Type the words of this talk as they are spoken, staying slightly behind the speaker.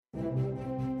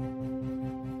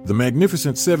The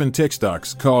Magnificent Seven tech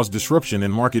stocks caused disruption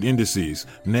in market indices,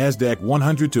 Nasdaq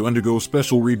 100 to undergo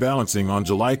special rebalancing on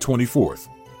July 24th.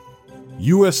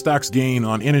 U.S. stocks gain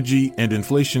on energy and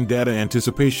inflation data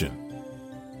anticipation.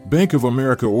 Bank of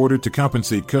America ordered to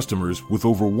compensate customers with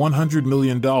over $100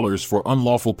 million for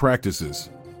unlawful practices.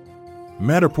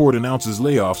 Matterport announces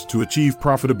layoffs to achieve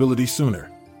profitability sooner.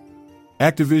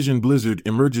 Activision Blizzard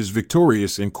emerges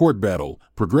victorious in court battle,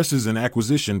 progresses in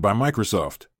acquisition by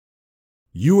Microsoft.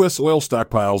 U.S. oil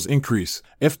stockpiles increase,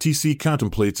 FTC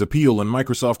contemplates appeal in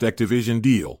Microsoft Activision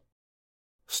deal.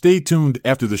 Stay tuned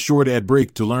after the short ad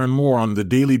break to learn more on the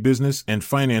Daily Business and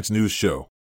Finance News Show.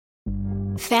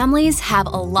 Families have a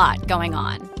lot going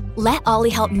on. Let Ollie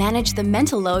help manage the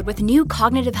mental load with new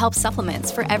cognitive help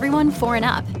supplements for everyone 4 and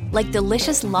up, like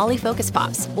delicious Lolly Focus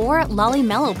Pops or Lolly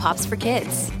Mellow Pops for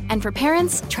kids. And for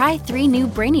parents, try 3 new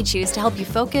Brainy Chews to help you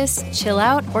focus, chill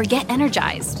out, or get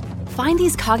energized. Find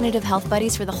these cognitive health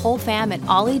buddies for the whole fam at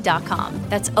ollie.com.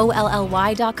 That's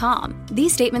OLLY.com.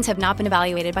 These statements have not been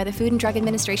evaluated by the Food and Drug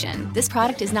Administration. This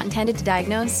product is not intended to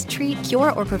diagnose, treat,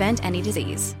 cure, or prevent any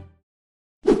disease.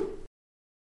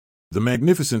 The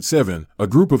Magnificent Seven, a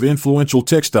group of influential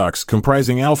tech stocks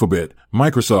comprising Alphabet,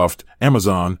 Microsoft,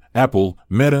 Amazon, Apple,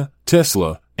 Meta,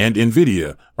 Tesla, and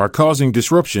Nvidia, are causing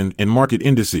disruption in market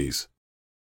indices.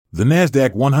 The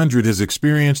Nasdaq 100 has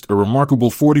experienced a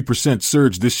remarkable 40%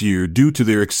 surge this year due to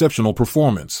their exceptional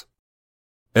performance.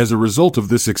 As a result of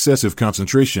this excessive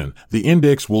concentration, the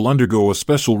index will undergo a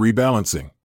special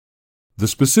rebalancing. The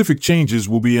specific changes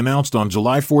will be announced on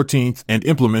July 14th and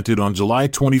implemented on July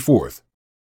 24th.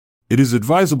 It is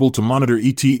advisable to monitor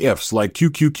ETFs like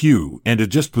QQQ and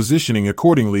adjust positioning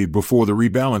accordingly before the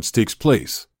rebalance takes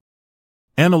place.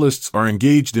 Analysts are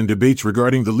engaged in debates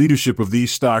regarding the leadership of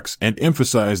these stocks and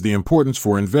emphasize the importance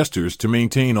for investors to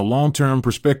maintain a long-term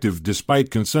perspective despite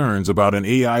concerns about an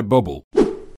AI bubble.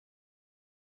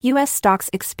 U.S. stocks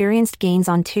experienced gains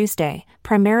on Tuesday,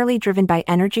 primarily driven by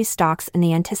energy stocks in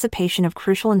the anticipation of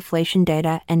crucial inflation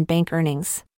data and bank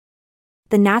earnings.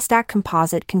 The Nasdaq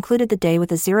Composite concluded the day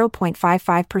with a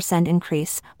 0.55%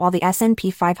 increase, while the S&P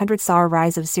 500 saw a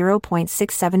rise of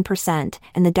 0.67%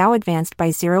 and the Dow advanced by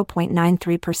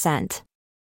 0.93%.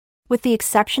 With the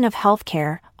exception of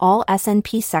healthcare, all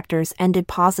S&P sectors ended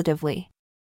positively.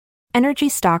 Energy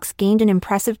stocks gained an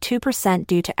impressive 2%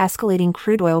 due to escalating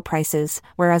crude oil prices,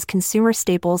 whereas consumer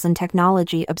staples and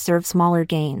technology observed smaller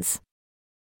gains.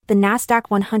 The Nasdaq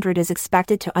 100 is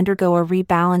expected to undergo a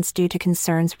rebalance due to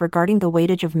concerns regarding the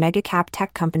weightage of mega-cap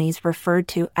tech companies referred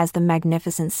to as the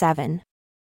Magnificent Seven.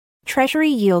 Treasury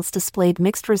yields displayed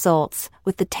mixed results,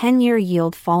 with the 10-year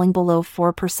yield falling below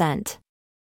 4%.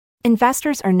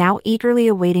 Investors are now eagerly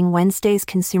awaiting Wednesday's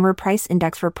Consumer Price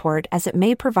Index report as it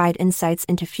may provide insights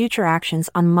into future actions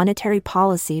on monetary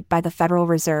policy by the Federal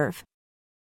Reserve.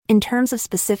 In terms of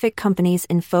specific companies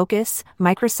in focus,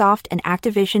 Microsoft and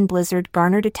Activision Blizzard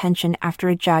garnered attention after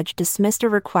a judge dismissed a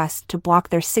request to block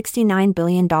their $69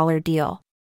 billion deal.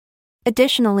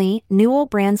 Additionally, Newell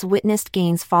Brands witnessed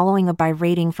gains following a buy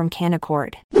rating from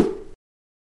Canaccord.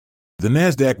 The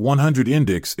Nasdaq 100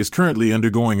 index is currently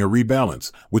undergoing a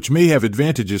rebalance, which may have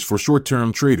advantages for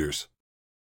short-term traders.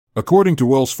 According to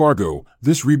Wells Fargo,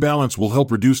 this rebalance will help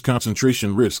reduce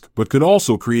concentration risk but could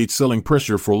also create selling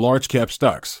pressure for large-cap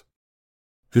stocks.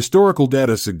 Historical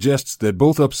data suggests that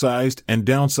both upsized and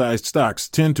downsized stocks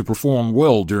tend to perform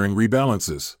well during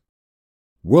rebalances.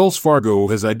 Wells Fargo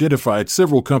has identified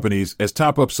several companies as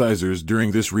top upsizers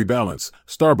during this rebalance: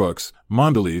 Starbucks,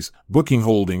 Mondelez, Booking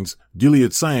Holdings,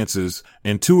 Gilead Sciences,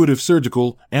 Intuitive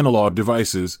Surgical, Analog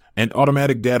Devices, and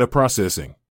Automatic Data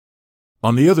Processing.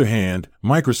 On the other hand,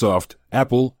 Microsoft,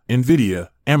 Apple, Nvidia,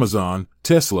 Amazon,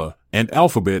 Tesla, and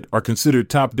Alphabet are considered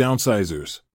top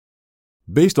downsizers.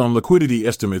 Based on liquidity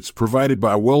estimates provided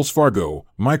by Wells Fargo,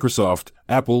 Microsoft,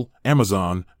 Apple,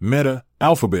 Amazon, Meta,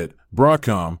 Alphabet,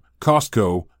 Broadcom,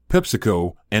 Costco,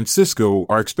 PepsiCo, and Cisco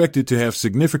are expected to have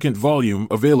significant volume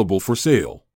available for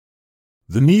sale.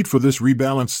 The need for this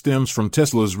rebalance stems from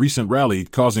Tesla's recent rally,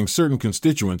 causing certain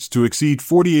constituents to exceed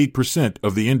 48%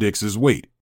 of the index's weight.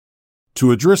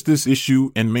 To address this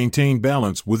issue and maintain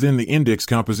balance within the index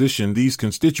composition, these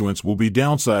constituents will be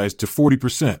downsized to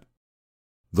 40%.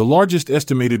 The largest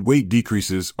estimated weight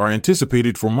decreases are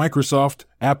anticipated for Microsoft,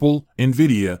 Apple,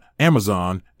 Nvidia,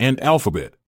 Amazon, and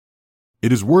Alphabet.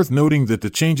 It is worth noting that the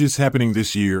changes happening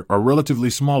this year are relatively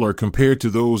smaller compared to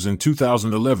those in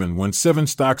 2011 when 7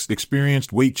 stocks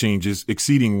experienced weight changes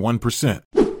exceeding 1%.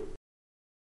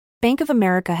 Bank of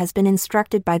America has been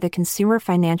instructed by the Consumer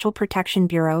Financial Protection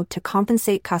Bureau to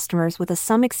compensate customers with a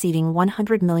sum exceeding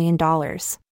 $100 million.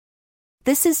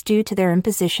 This is due to their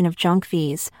imposition of junk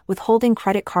fees, withholding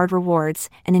credit card rewards,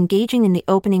 and engaging in the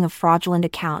opening of fraudulent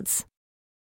accounts.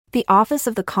 The Office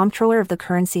of the Comptroller of the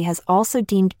Currency has also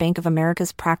deemed Bank of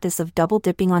America's practice of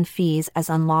double-dipping on fees as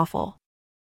unlawful.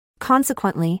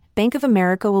 Consequently, Bank of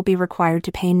America will be required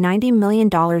to pay $90 million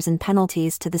in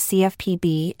penalties to the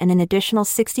CFPB and an additional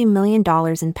 $60 million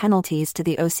in penalties to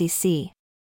the OCC.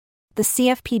 The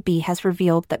CFPB has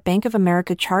revealed that Bank of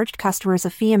America charged customers a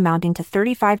fee amounting to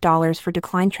 $35 for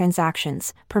declined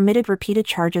transactions, permitted repeated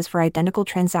charges for identical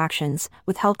transactions,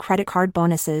 withheld credit card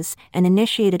bonuses, and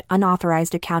initiated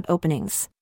unauthorized account openings.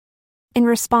 In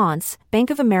response, Bank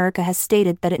of America has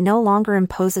stated that it no longer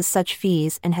imposes such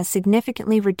fees and has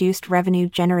significantly reduced revenue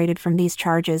generated from these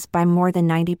charges by more than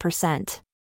 90%.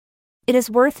 It is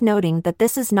worth noting that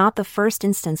this is not the first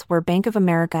instance where Bank of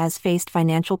America has faced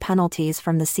financial penalties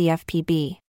from the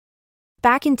CFPB.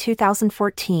 Back in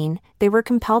 2014, they were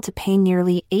compelled to pay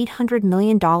nearly $800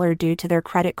 million due to their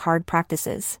credit card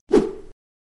practices.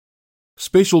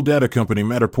 Spatial data company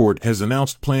Matterport has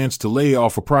announced plans to lay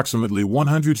off approximately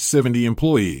 170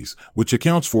 employees, which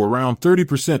accounts for around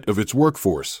 30% of its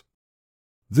workforce.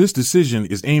 This decision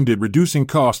is aimed at reducing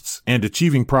costs and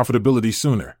achieving profitability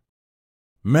sooner.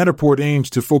 Matterport aims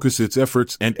to focus its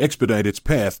efforts and expedite its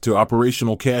path to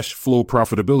operational cash flow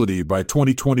profitability by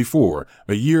 2024,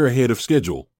 a year ahead of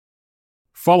schedule.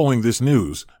 Following this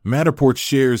news, Matterport's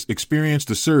shares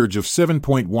experienced a surge of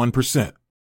 7.1%.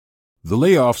 The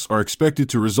layoffs are expected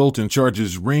to result in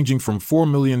charges ranging from $4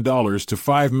 million to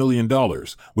 $5 million,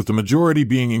 with the majority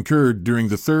being incurred during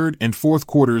the third and fourth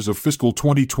quarters of fiscal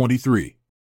 2023.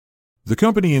 The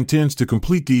company intends to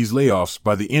complete these layoffs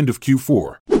by the end of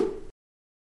Q4.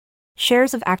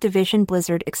 Shares of Activision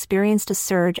Blizzard experienced a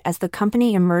surge as the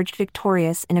company emerged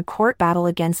victorious in a court battle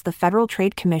against the Federal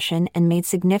Trade Commission and made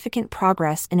significant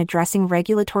progress in addressing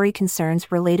regulatory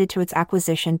concerns related to its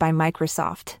acquisition by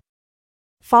Microsoft.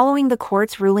 Following the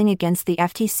court's ruling against the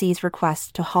FTC's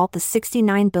request to halt the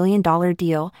 $69 billion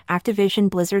deal, Activision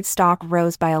Blizzard stock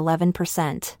rose by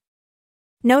 11%.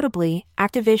 Notably,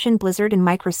 Activision Blizzard and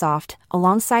Microsoft,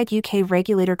 alongside UK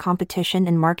regulator Competition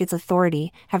and Markets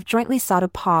Authority, have jointly sought a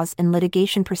pause in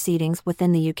litigation proceedings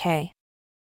within the UK.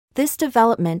 This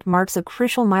development marks a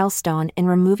crucial milestone in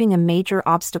removing a major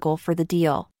obstacle for the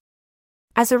deal.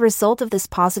 As a result of this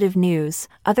positive news,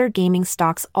 other gaming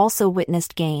stocks also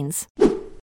witnessed gains.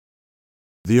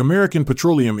 The American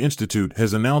Petroleum Institute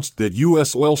has announced that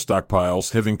U.S. oil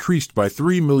stockpiles have increased by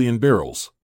 3 million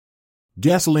barrels.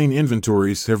 Gasoline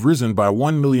inventories have risen by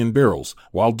 1 million barrels,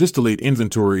 while distillate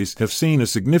inventories have seen a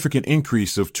significant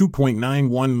increase of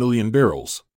 2.91 million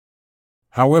barrels.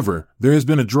 However, there has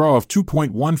been a draw of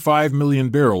 2.15 million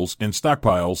barrels in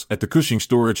stockpiles at the Cushing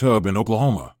storage hub in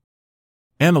Oklahoma.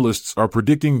 Analysts are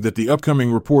predicting that the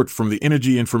upcoming report from the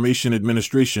Energy Information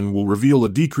Administration will reveal a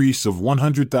decrease of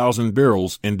 100,000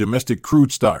 barrels in domestic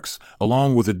crude stocks,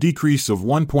 along with a decrease of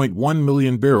 1.1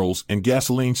 million barrels in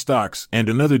gasoline stocks and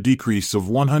another decrease of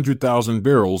 100,000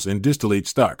 barrels in distillate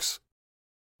stocks.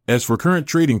 As for current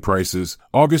trading prices,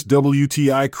 August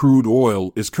WTI crude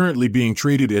oil is currently being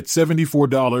traded at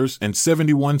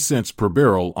 $74.71 per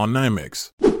barrel on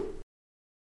NYMEX.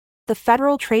 The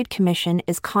Federal Trade Commission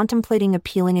is contemplating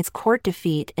appealing its court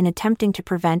defeat in attempting to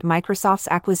prevent Microsoft's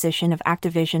acquisition of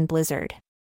Activision Blizzard.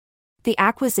 The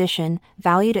acquisition,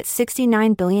 valued at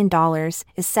 $69 billion,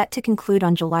 is set to conclude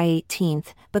on July 18,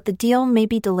 but the deal may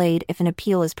be delayed if an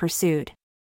appeal is pursued.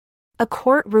 A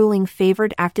court ruling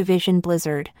favored Activision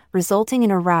Blizzard, resulting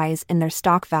in a rise in their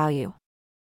stock value.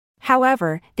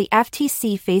 However, the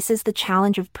FTC faces the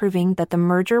challenge of proving that the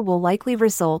merger will likely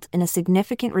result in a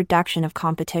significant reduction of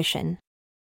competition.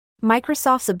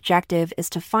 Microsoft's objective is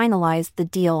to finalize the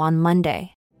deal on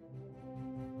Monday.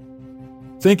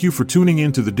 Thank you for tuning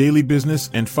in to the Daily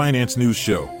Business and Finance News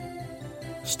Show.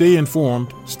 Stay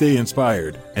informed, stay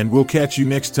inspired, and we'll catch you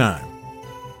next time.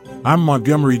 I'm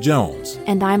Montgomery Jones.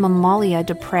 And I'm Amalia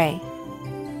Dupre.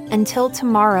 Until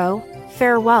tomorrow,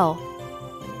 farewell.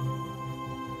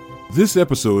 This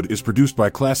episode is produced by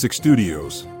Classic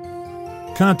Studios.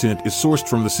 Content is sourced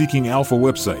from the Seeking Alpha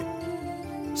website.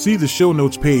 See the show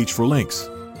notes page for links.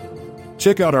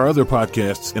 Check out our other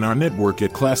podcasts in our network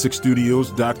at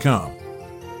classicstudios.com.